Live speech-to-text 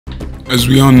As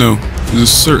we all know, there's a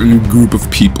certain group of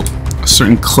people, a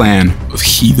certain clan of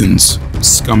heathens,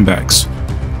 scumbags,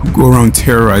 who go around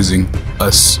terrorizing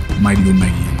us mighty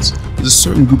Omegians. There's a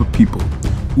certain group of people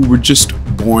who were just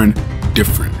born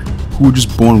different, who were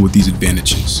just born with these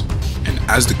advantages. And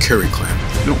as the Curry clan,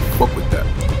 we don't fuck with that.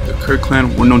 The Curry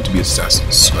clan were known to be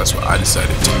assassins, so that's why I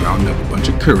decided to round up a bunch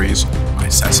of Currys, my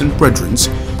assassin brethrens,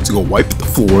 to go wipe the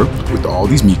floor with all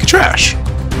these Mika trash.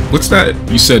 What's that?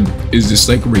 You said, is this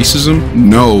like racism?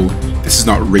 No, this is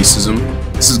not racism.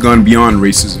 This has gone beyond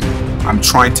racism. I'm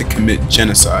trying to commit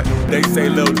genocide. They say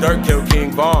Lil Durk killed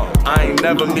King Von. I ain't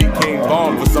never meet King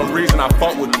Von. For some reason I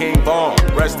fought with King Von.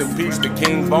 Rest in peace to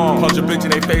King Von. Punch a bitch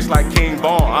in they face like King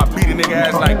Von. I beat a nigga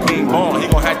ass like King Von. He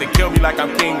gon' have to kill me like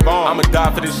I'm King Von. I'ma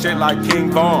die for this shit like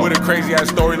King Von. With a crazy ass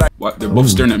story like. What? They're both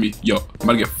staring at me. Yo, I'm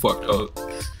about to get fucked.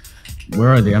 Where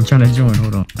are they? I'm trying to join.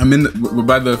 Hold on. I'm in the, we're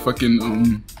by the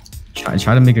fucking Try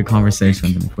to make a conversation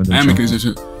with them before they. I am making a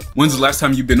conversation. When's the last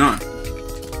time you've been on?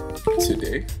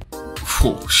 Today.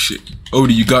 Oh shit.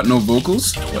 Odie, you got no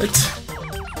vocals? What?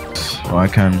 Oh, I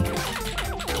can.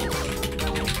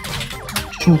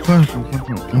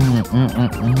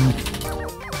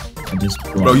 I just.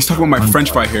 Bro, he's talking about my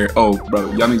French fry hair. Oh, bro,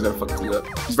 y'all niggas gotta fuck it up.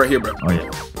 He's right here, bro. Oh yeah.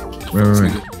 Where?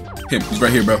 Him. He's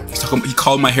right here, bro. He's talking. He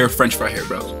called my hair French fry hair,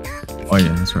 bro. Oh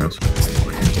yeah, that's right.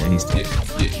 Yeah, he's. Yeah.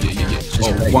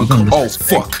 Oh, one. Oh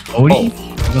fuck. Odie?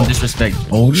 You gonna disrespect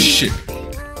Odie? Shit.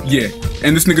 Yeah,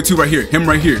 and this nigga too right here. Him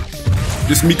right here.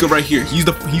 This Mika right here. He's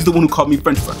the one who called me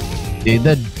French fry. Yeah,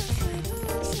 dead.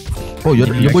 Oh, your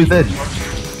boy's dead.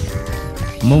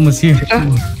 I'm almost here.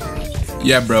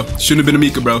 Yeah, bro. Shouldn't have been a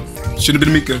Mika, bro. Shouldn't have been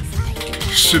a Mika.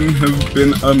 Shouldn't have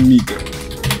been a Mika.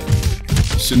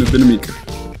 Shouldn't have been a Mika.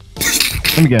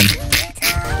 Come again.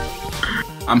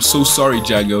 I'm so sorry,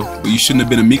 Jago, but you shouldn't have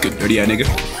been a Mika, dirty ass nigga.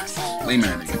 Lame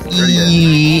ass nigga. Dirty ass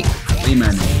nigga. Lame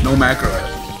ass nigga. No macro.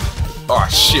 Oh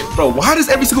shit, bro. Why does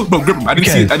every single grip him? I didn't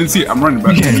see it. I didn't see it. I'm running,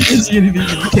 bro. You can't see anything.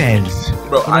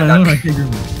 Bro, I can't grip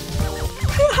him.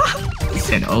 He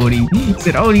said Odie. He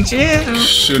said Odie, chill.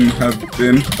 Shouldn't have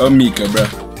been a Mika, bro.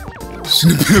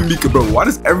 Shouldn't have been a Mika, bro. Why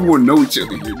does everyone know each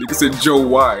other here? Nigga said Joe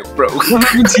Y, bro. What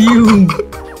happened to you?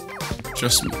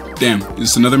 Trust me. Damn,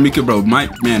 is another Mika, bro. My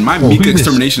Mika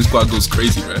extermination squad goes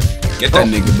crazy, bro. Get that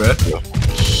nigga, bro.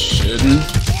 Shouldn't.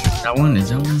 That one is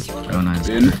that one. Oh, nice.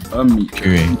 Been a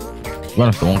Mika. One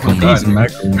of the one come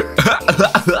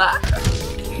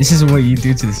This is what you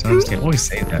do to the subs. You always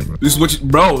say that, bro. This is what you,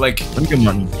 bro, like.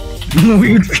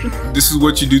 This is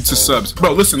what you do to subs.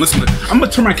 Bro, listen. I'm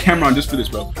gonna turn my camera on just for this,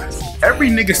 bro. Every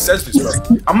nigga says this, bro.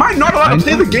 Am I not allowed to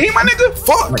play the game, my nigga?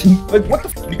 Fuck. Like, what the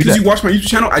f? Because you watch my YouTube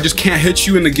channel, I just can't hit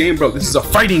you in the game, bro. This is a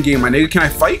fighting game, my nigga. Can I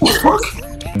fight? Fuck.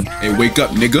 Hey, wake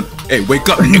up, nigga. Hey, wake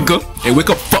up, nigga. Hey, wake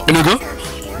up, fuck, nigga.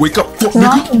 Wake up, fuck,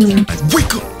 nigga.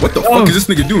 Wake up. What the fuck is this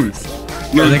nigga doing?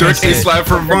 Lil Durk ain't slide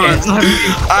for Von.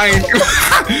 I ain't.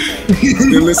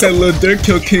 Let's say Lil Durk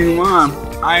killed King Von.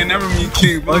 I ain't never meet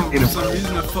King Von. For some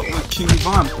reason, I fuck with King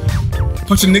Von.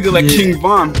 Punch a nigga like King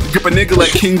Von. Grip a nigga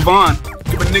like King Von.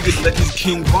 Grip a nigga like he's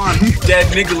King Von. Dead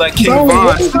nigga like King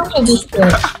Von.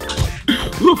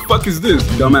 Who the fuck is this,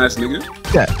 dumbass nigga?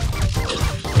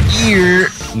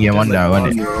 Yeah, one day.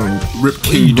 Rip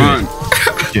King Von.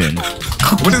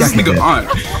 What is this nigga on?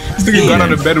 This nigga got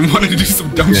out of bed and wanted to do some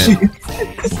dumb shit.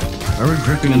 Are we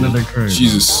gripping another curve?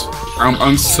 Jesus. I'm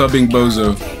unsubbing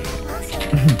Bozo.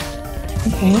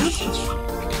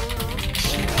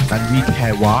 And Mika,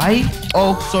 why?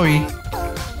 Oh, sorry.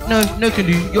 No, can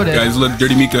do. You're there. Guys, look,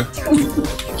 Dirty Mika.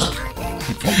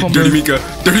 Dirty Mika.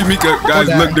 Dirty Mika. Guys,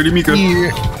 look, Dirty Mika.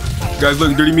 Guys,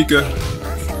 look, Dirty Mika.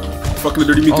 Fuck with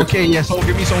Dirty Mika. Okay, yeah, someone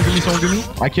give me.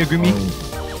 I can't give me.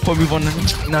 Put move on, you know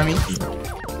what I mean?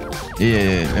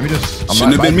 Yeah. Let me just.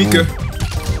 Shouldn't have been Mika.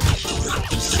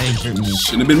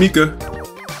 Shouldn't have been Mika.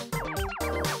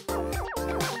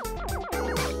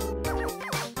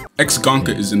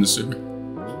 Gonka is in the server.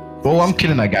 Bro, I'm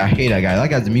killing that guy. I hate that guy. That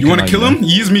guy's Mika. You wanna kill him?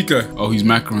 He is Mika. Oh, he's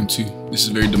Macaron too. This is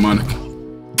very demonic.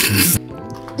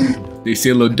 They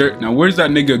say Lil Durk. Now, where's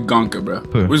that nigga Gonka, bro?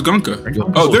 Where's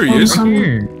Gonka? Oh, there he is.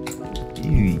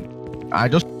 I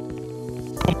just.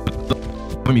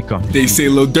 Mika. They say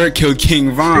Lil Durk killed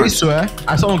King Von. I swear.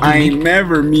 I ain't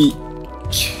never meet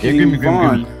King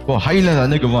Von. Bro, how you let that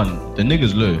nigga run? The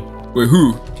nigga's low. Wait,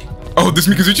 who? Oh, this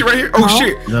MIKAZUCHI right here? Oh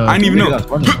shit! No, I didn't even know.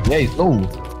 Yeah, he's low.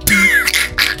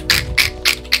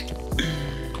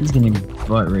 He's getting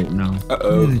butt right now.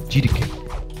 GDK.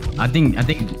 I think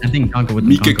Gonka with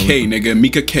Mika K, nigga.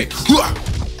 Mika K.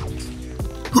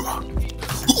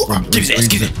 Get his ass,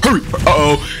 get it. Hurry.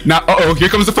 Now, here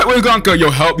comes the fight with Gonka. Yo,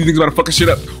 help. These things about to fuck his shit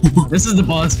up. This is the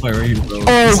boss fight right here, bro.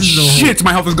 Oh, shit.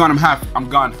 My health is gone. I'm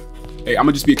gone. Hey, I'm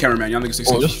gonna just be a cameraman. Y'all niggas say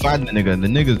Oh, safe. just find the nigga. The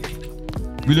nigga.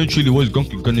 Really truly, what's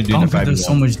Gonka gonna do in the Gonka 5 does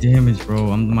so much damage,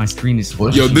 bro. My screen is.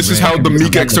 Yo, this is how the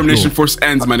Mika extermination force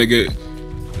ends, my nigga.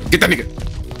 Get that nigga.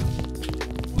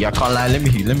 Yeah, I can't lie. Let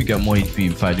me get more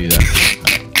HP if I do that.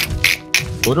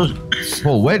 Oh, those.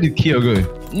 Bro, where did Kia go?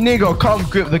 Nigga, come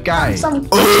grip the guy.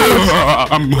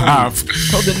 I'm half.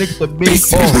 Tell the nigga to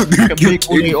make off. Can make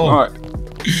all the off.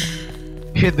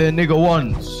 Hit the nigga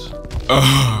once.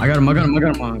 I got him.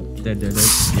 Dead.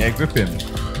 Yeah, grip him.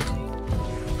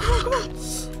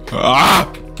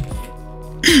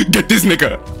 Get this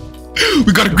nigga.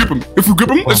 We gotta grip him. If we grip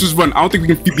him, let's just run. I don't think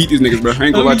we can beat these niggas, bro. I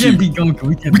ain't gonna lie to you. We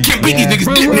can't beat these niggas.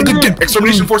 Bro, Get nigga, bro. get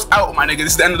extermination force out, my nigga.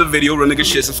 This is the end of the video. Real nigga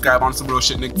shit. Subscribe on some real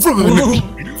shit, nigga.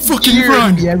 Run. Fucking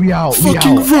run. Yeah, we out.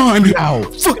 Fucking run.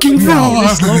 Fucking run.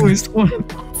 The slowest one.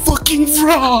 Fucking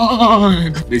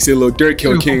run. They say Lil Durk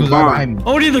kill King Von.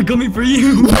 Oh, they're coming for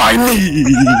you. Why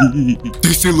me?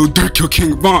 They say Lil Durk kill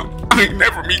King Von. I ain't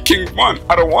never meet King Von.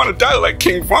 I don't want to die like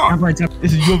King Von.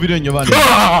 This is your video and your man.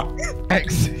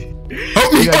 X.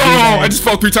 Help me! Oh, I just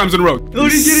fell 3 times in a row.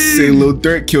 Say Lil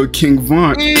Durk killed King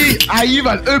Von. I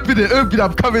even opened it.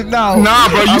 I'm coming now. Nah,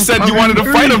 bro, you said you wanted to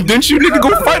fight him, didn't you, nigga?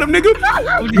 Go fight him, nigga.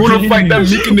 You wanna fight that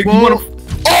Mika nigga? You wanna?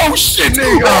 Oh shit,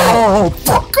 nigga! Oh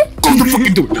fuck! Go the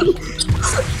fucking do it.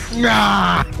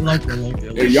 Nah.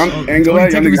 Hey, young Angela,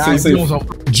 y'all niggas say safe.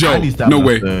 Joe, no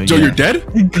way. Joe, you're dead?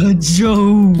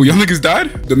 Joe. Well, y'all niggas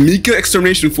died? The Mika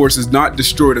extermination force is not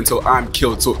destroyed until I'm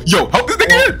killed. So, yo, help this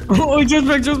nigga in! Oh, just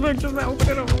back. Open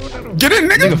it up. Get in,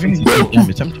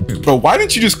 nigga! Bro, why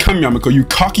didn't you just come, Yamiko? You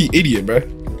cocky idiot, bro.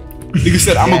 Nigga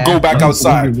said, I'm gonna go back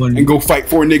outside and go fight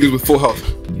 4 niggas with full health.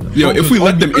 Yo, if we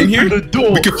let them in here, we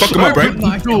can fuck them up, right?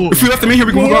 If we let them in here,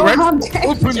 we can fuck them up, right?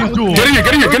 Open the door. Get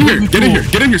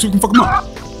in here, so we can fuck them up.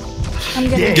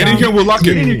 Get in here, we'll lock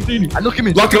it. Lock him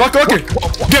in. Lock it.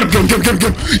 Get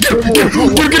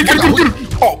him.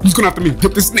 Oh, he's going after me.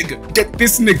 Get this nigga.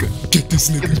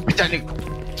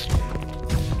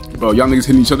 Bro, y'all niggas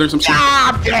hitting each other or some shit?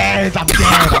 I'm dead.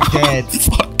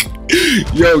 Fuck.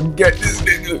 Yo, get this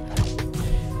nigga.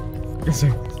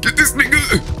 Get this nigga.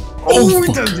 Oh,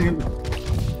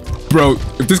 fuck. Bro,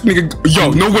 if this nigga...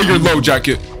 Yo, no way you're low,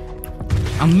 Jacket.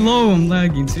 I'm low, I'm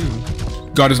lagging too.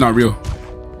 God is not real.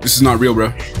 This is not real,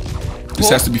 bro. This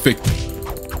has to be fake.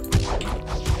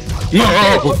 No!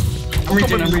 I'm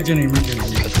regening.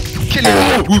 Kill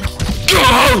him.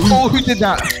 Oh, who did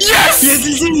that? Yes! Yes,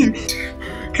 he's in you.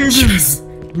 Yes!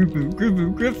 Grip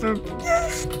him.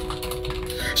 Yes.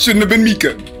 Shouldn't have been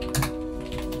Mika.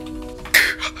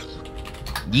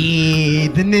 Yeah,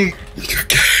 the nigga.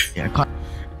 Yeah, I can't.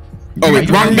 Oh, wait,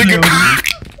 wrong nigga.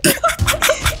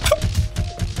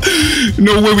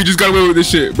 No way, we just got away with this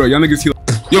shit, bro. Y'all niggas heal.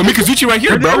 Yo, MIKAZUCHI right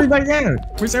here, bro.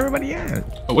 Where's everybody at?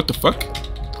 Oh, what the fuck?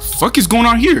 The fuck is going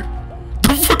on here?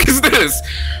 The fuck is this?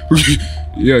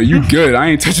 Yeah, you good. I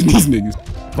ain't touching these niggas.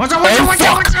 Watch out.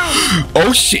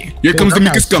 Oh shit. Here comes the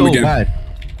Mika scum again.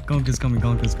 Gonka's coming.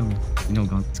 You know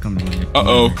Gonka's coming.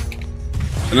 Uh-oh.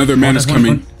 Another man is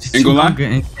coming. Ain't gonna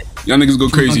lie. Y'all niggas go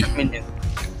crazy.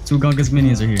 2 Gonka's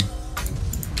minions are here.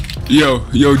 Yo,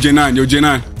 J9.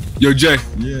 Yo, Jay.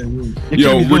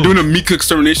 Yo, we're doing a Mika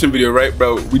extermination video, right,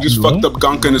 bro? We just fucked up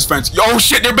Gonka and his friends. Yo,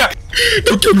 shit, they're back.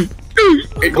 Don't kill me.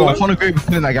 Hey, go on. I want to go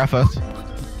killing that guy first.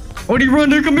 Oh, they run.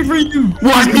 They're coming for you.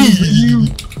 Why me?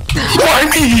 Why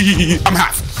me? I'm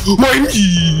half. Why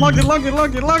me? Lock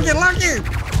it.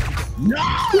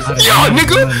 Yo,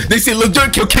 nigga, they say Lil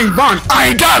Durk kill King Von. I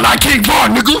ain't die like King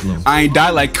Von, nigga. I ain't die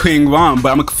like King Von,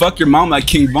 but I'ma fuck your mom like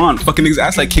King Von. Fucking niggas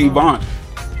ass like King Von.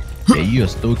 Yeah, you are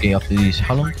still gay after these.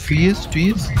 How long? 3 years? 2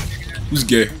 years? Who's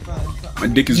gay? My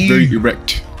dick is very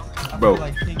erect, bro.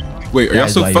 Wait, are y'all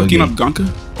still fucking up Gonka?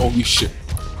 Holy shit.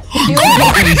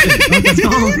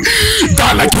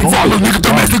 Die like King Von, little nigga,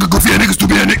 dumbass nigga, goofy nigga,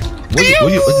 stupid nigga.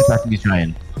 What's exactly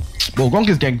trying? Bro,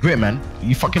 Gonka's getting great, man.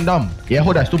 You fucking dumb. Yeah,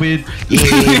 hold that, stupid.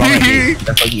 Yeah,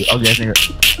 that's ugly ass nigga.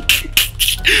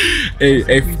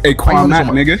 Hey, Quan Mac,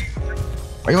 nigga.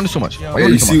 Why you want it so much?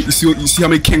 You see how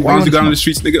many King Vons you got on the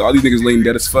streets, nigga? All these niggas laying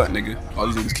dead as fuck, nigga. All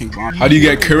these niggas King Von. How do you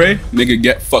get Kure? Nigga,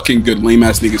 get fucking good, lame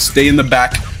ass niggas. Stay in the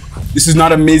back. This is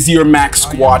not a Mizzy or Max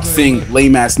squad thing,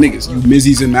 lame ass niggas. You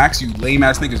Mizzies and Max, you lame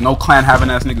ass niggas. No clan having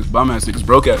ass niggas, bum ass niggas,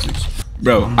 broke ass niggas.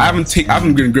 Bro, I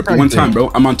haven't been gripped one time, bro.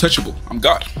 I'm untouchable. I'm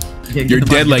God. You're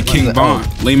dead like King Von.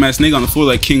 Lame ass nigga on the floor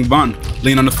like King Von.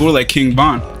 Laying on the floor like King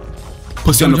Von.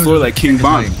 Pussy on the floor like King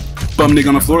Von. Bum nigga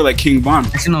on the floor like King Von.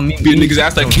 Beat a nigga's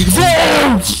ass like King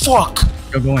Von. Fuck.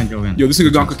 Go in. Yo, this nigga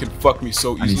Gonka can fuck me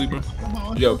so easily, bro.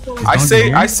 Yo, I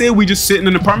say we just sit in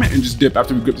an apartment and just dip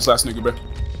after we grip this last nigga, bro.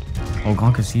 Oh,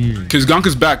 Gonka's here. Cause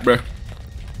Gonka's back, bro.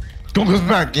 Gonka's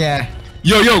back, yeah.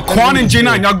 Yo, Quan and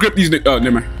J9, y'all grip these niggas. Oh,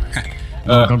 never mind.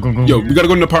 Go. Yo, we gotta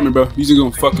go in the apartment, bro. These are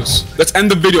gonna fuck us. Let's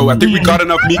end the video. I think we got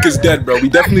enough. Mika's dead, bro. We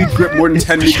definitely grip more than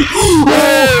 10 Mika.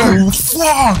 Oh,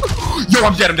 fuck! Yo,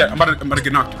 I'm dead. I'm about to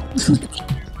get knocked.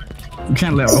 You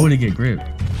can't let Odie get gripped.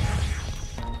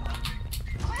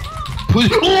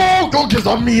 Oh, don't kiss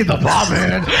on me, the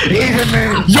problem.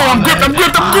 Yo, I'm gripped.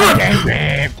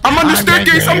 I'm on the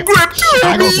staircase. I'm gripped.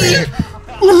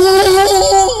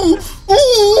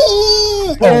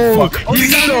 Oh, fuck.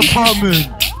 He's in the apartment.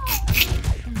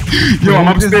 Yo, I'm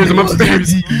upstairs.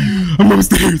 I'm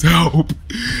upstairs.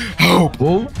 Help.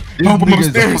 Whoa, I'm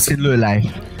upstairs. Low life.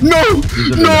 No.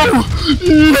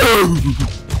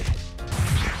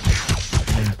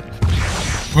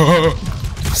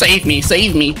 Save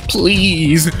me,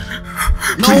 please.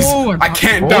 No, I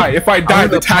can't die. If I die,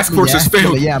 the task force has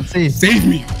failed. Yeah, I'm safe. Save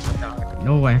me.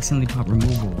 No, I accidentally popped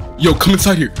removal. Yo, come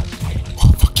inside here.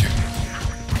 Oh, fuck yeah.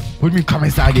 What do you mean come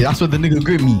inside here? That's what the nigga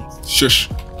grip me. Shush.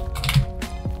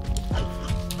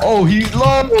 Oh, he's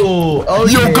low. Oh,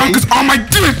 Yo, Gonka's on my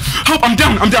dick. Help, I'm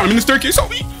down. I'm in the staircase.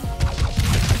 Help me.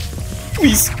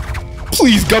 Please,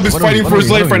 Gub is fighting for his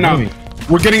life right now.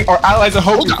 We're getting our allies a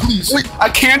hope. Please. I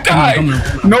can't die.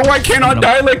 No, I cannot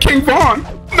die like King Vaughn.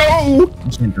 No.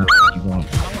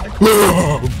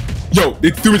 Yo,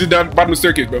 they threw me to the bottom of the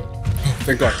staircase, bro. Oh,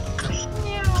 thank God.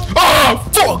 Oh,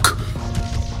 fuck.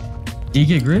 Did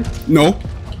you get gripped? No.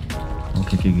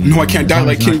 Okay. No, I can't die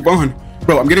like King Vaughn.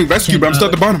 Bro, I'm getting rescued, but I'm still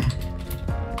at the bottom.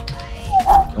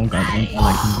 Don't die like King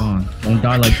Vaughn. Don't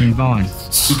die like King Vaughn.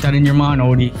 Keep that in your mind,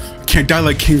 Odie. Can't die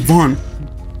like King Vaughn.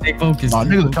 Stay focused. Nah,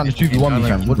 niggas are trying to shoot you on me,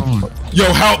 fam. What the fuck?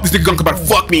 Yo, help! This nigga Gonka about to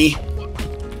fuck me.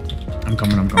 I'm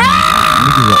coming.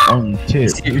 Niggas are on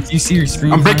shit. If you see your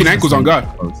screen, I'm breaking ankles on God.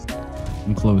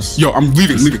 I'm close. Yo, I'm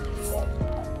leaving.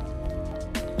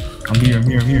 I'm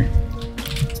here.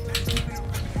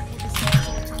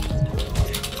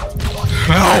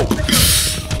 Help!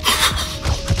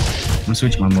 I'm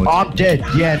switching my mode. I'm dead.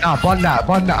 Yeah, nah, bun that.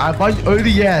 I bun early,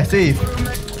 yeah, safe.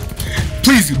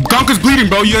 Please, Gonka's bleeding,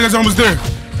 bro. You guys are almost there.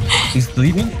 He's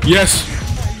bleeding? Yes.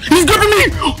 He's gripping me!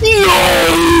 No!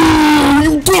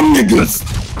 You dumb niggas!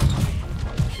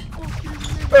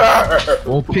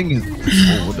 Oh, ping is.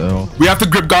 Oh, what the hell? We have to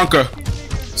grip Gonka.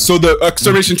 So the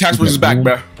extermination task force is back,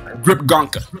 bro. Grip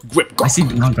Gonka. I see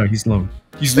Gonka. He's low.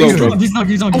 He's low, bro. He's not.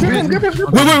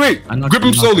 Wait. Grip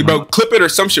him slowly, bro. Clip it or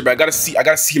some shit, bro. I gotta see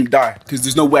him die. Cause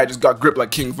there's no way I just got gripped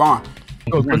like King Vaughn.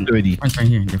 Oh, Friends right here.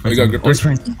 You got grip.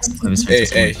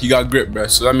 Hey, he got grip, bro.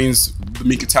 So that means the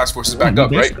Mika task force is back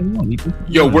up, right?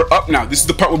 Yo, we're up now. This is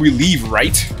the part where we leave,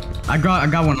 right? I got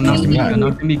one. I knocked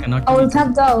the Mika. Oh, we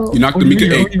tapped out. You knocked the Mika.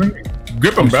 Hey,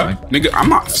 grip him, bro. Nigga, I'm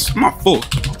not full.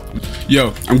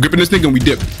 Yo, I'm gripping this nigga and we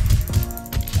dip.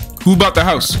 Who bought the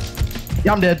house?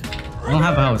 Yeah, I'm dead. I don't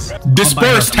have a house.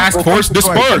 Disperse, task force.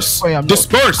 Disperse.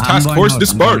 Task force.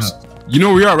 Disperse. You know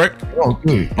where we are, right? Oh,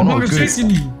 good. I'm not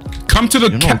chasing you. Come to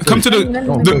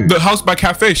the house by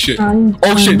cafe shit.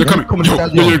 Oh shit, they're coming.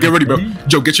 Yo, get ready, bro.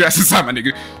 Joe, get your ass inside, my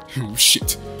nigga. Oh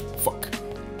shit. Fuck.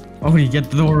 Odie, get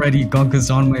the door ready.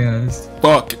 Gonka's on my ass.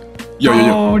 Fuck. Yo.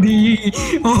 Odie.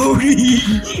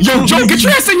 Yo, Joe, get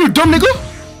your ass in, you dumb nigga.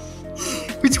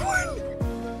 Which one?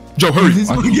 Joe, hurry.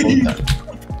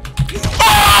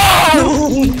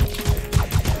 Oh!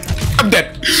 I'm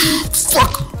dead.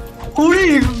 Fuck.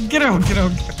 Odie, get out.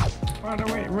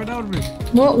 Run out of it.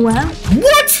 What? Where?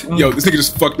 What? Yo, this nigga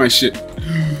just fucked my shit.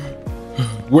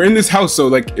 We're in this house, so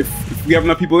like, if we have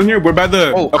enough people in here, we're by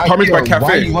the apartments by cafe.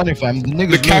 Why are you running, fam?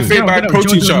 The cafe by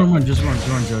protein shop. Just run,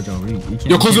 Jojo.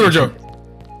 Yo, close the door, Joe.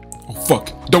 Oh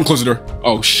fuck! Don't close the door.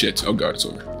 Oh shit! Oh god, it's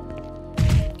over.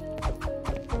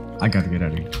 I gotta get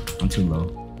out of here. I'm too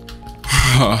low.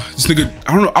 This nigga,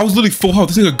 I don't know. I was literally full health.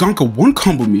 This nigga Gonka one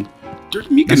combo me. Dirty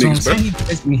Mika That's what I'm niggas, bro. saying. He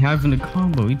plays me having a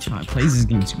combo. He plays this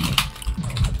game too much.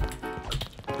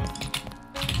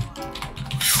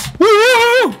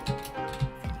 Woo!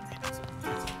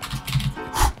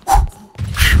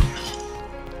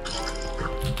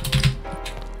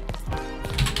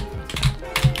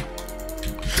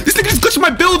 This nigga just glitched my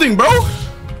building, bro.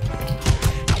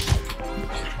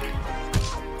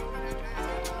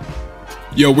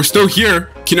 Yo, we're still here.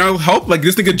 Can I help? Like,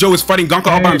 this nigga Joe is fighting Gonka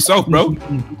all by himself, bro.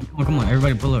 Come on.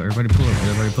 Everybody pull up.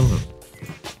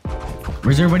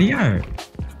 Where's everybody at?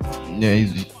 Yeah,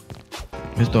 he's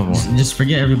pissed off. Just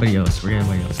forget everybody else.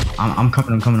 I'm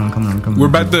coming. We're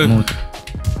about to...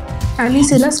 At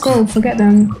least let's go. Forget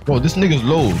them. Bro, this nigga's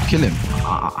low. Kill him.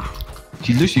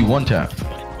 He literally one tap.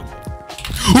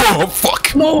 Oh,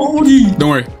 fuck. No, Odie. Don't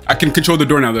worry. I can control the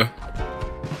door now, though.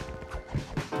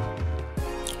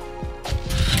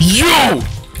 Yo!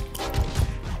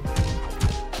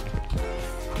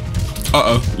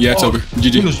 Yeah, it's over.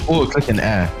 GG. Just clicking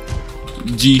air.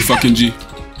 G fucking G.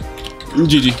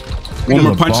 GG. One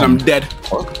more punch and I'm dead.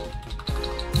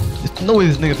 There's no way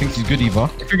this nigga thinks he's good either.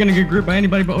 If you're gonna get gripped by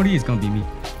anybody but OD, it's gonna be me.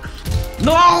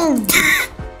 No!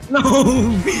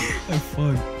 No!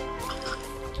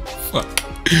 Fuck.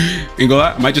 Ain't gonna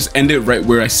lie, I might just end it right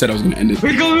where I said I was gonna end it.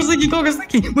 Wait, go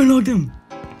sticky. We logged him.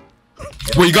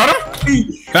 Wait, you got him?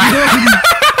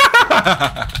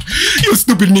 You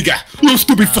stupid nigga. You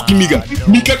stupid fucking nigga.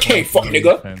 Mika K, fuck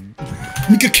nigga.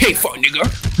 Mika K, fuck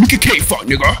nigga. Mika K, fuck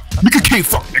nigga. Mika K,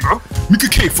 fuck nigga. Mika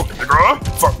K, fuck nigga.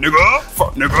 Fuck nigga.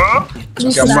 Fuck nigga.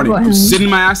 Okay, I'm running. I'm sitting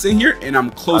my ass in here and I'm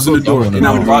closing the door and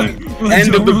I'm vlogging.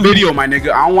 End of the video, my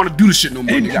nigga. I don't want to do this shit no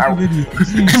more, nigga.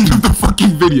 End of the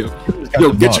fucking video.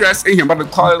 Yo, get your ass in here. I'm about to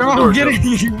close the door.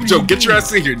 Yo, get your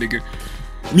ass in here, nigga.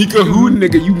 Mika who,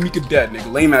 nigga? You Mika dead,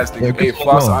 nigga. Lame ass nigga. Hey,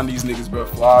 floss on these niggas, bro.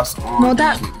 Floss on. No,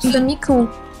 that the Mika.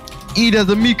 There's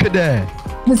a Mika there.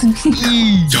 Was a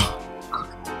Mika.